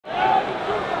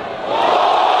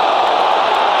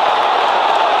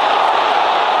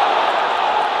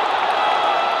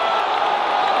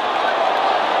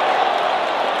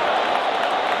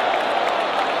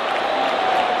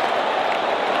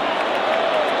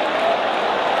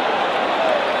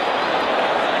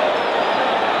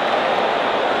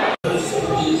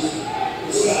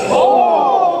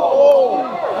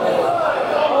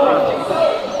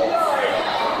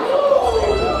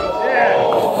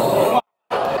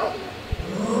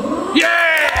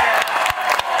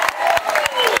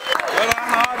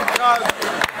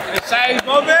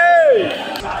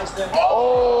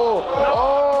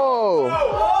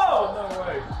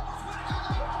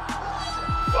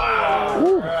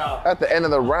at the end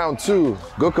of the round too.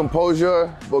 Good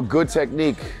composure, but good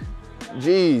technique.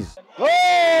 Jeez. Oh!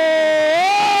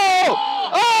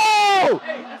 Oh!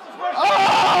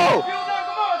 Oh!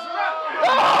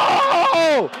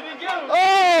 Oh!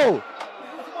 Oh!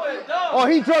 Oh,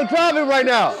 he drunk driving right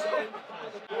now.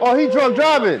 Oh, he drunk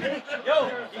driving.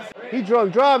 He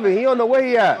drunk driving. He on the way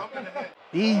he at.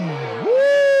 He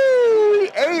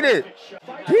ate it.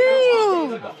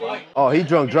 Damn. Oh, he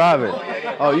drunk driving.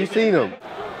 Oh, you seen him.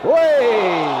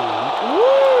 Way.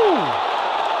 Woo.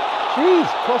 Jeez,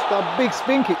 Costa, big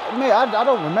spin kick. Mate, I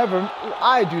don't remember.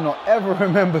 I do not ever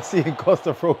remember seeing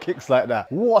Costa throw kicks like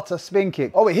that. What a spin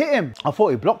kick. Oh, it hit him. I thought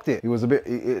he blocked it. He was a bit,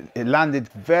 it landed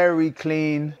very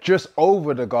clean, just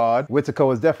over the guard. Whittaker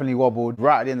was definitely wobbled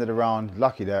right at the end of the round.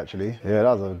 Lucky there, actually. Yeah,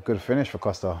 that was a good finish for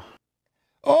Costa.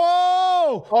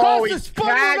 Oh! Costa spun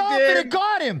it off and it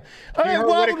got him. All right,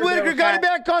 Robert Whittaker got him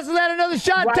back. Costa had another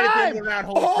shot. Time.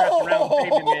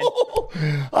 Oh!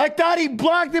 I thought he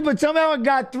blocked it, but somehow it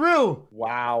got through.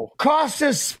 Wow.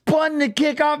 Costa spun the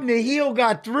kick off and the heel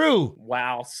got through.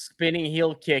 Wow. Spinning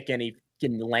heel kick and he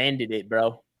landed it,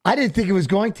 bro. I didn't think it was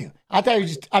going to. I thought he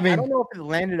was just, I mean. I don't know if it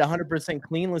landed 100%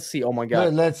 clean. Let's see. Oh my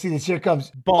God. Let's see this. Here comes.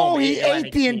 Boom. Oh, he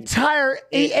ate the entire,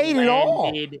 he ate it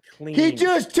all. Clean. He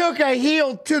just took a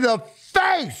heel to the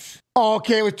face. Oh,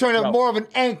 okay, it was turning up more of an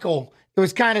ankle. It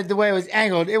was kind of the way it was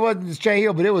angled. It wasn't the straight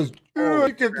heel, but it was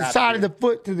to the side of the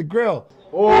foot to the grill.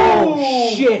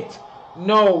 Oh, shit.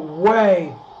 No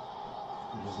way.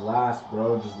 Just last,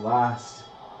 bro. Just last.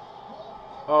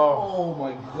 Oh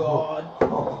my God.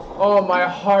 Oh, my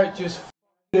heart just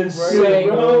insane,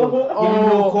 bro. Oh,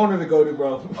 no corner to go to,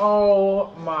 bro.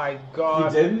 Oh my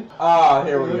God. He didn't? Ah,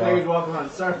 here we go. He was walking around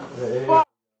in circles.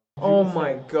 Oh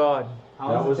my God.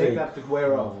 How does it take that to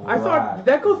wear off? I thought, did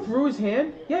that go through his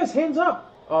hand? Yeah, his hand's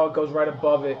up. Oh, it goes right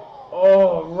above it.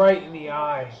 Oh, right in the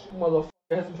eye. Motherfucker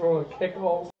hasn't thrown a kick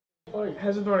all.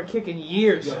 Hasn't thrown a kick in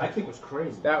years. Yeah, that kick was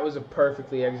crazy. That was a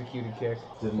perfectly executed kick.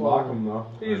 Didn't lock him though.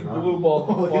 He just blue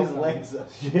balled his legs up.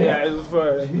 Yeah, it was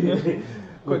fun.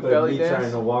 Quick belly dance.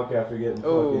 Trying to walk after getting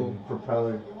fucking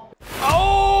propeller.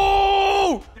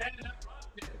 Oh!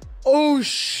 Oh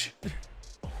shit!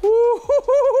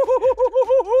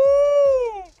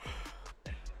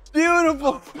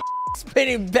 Beautiful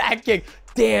spinning back kick.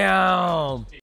 Damn.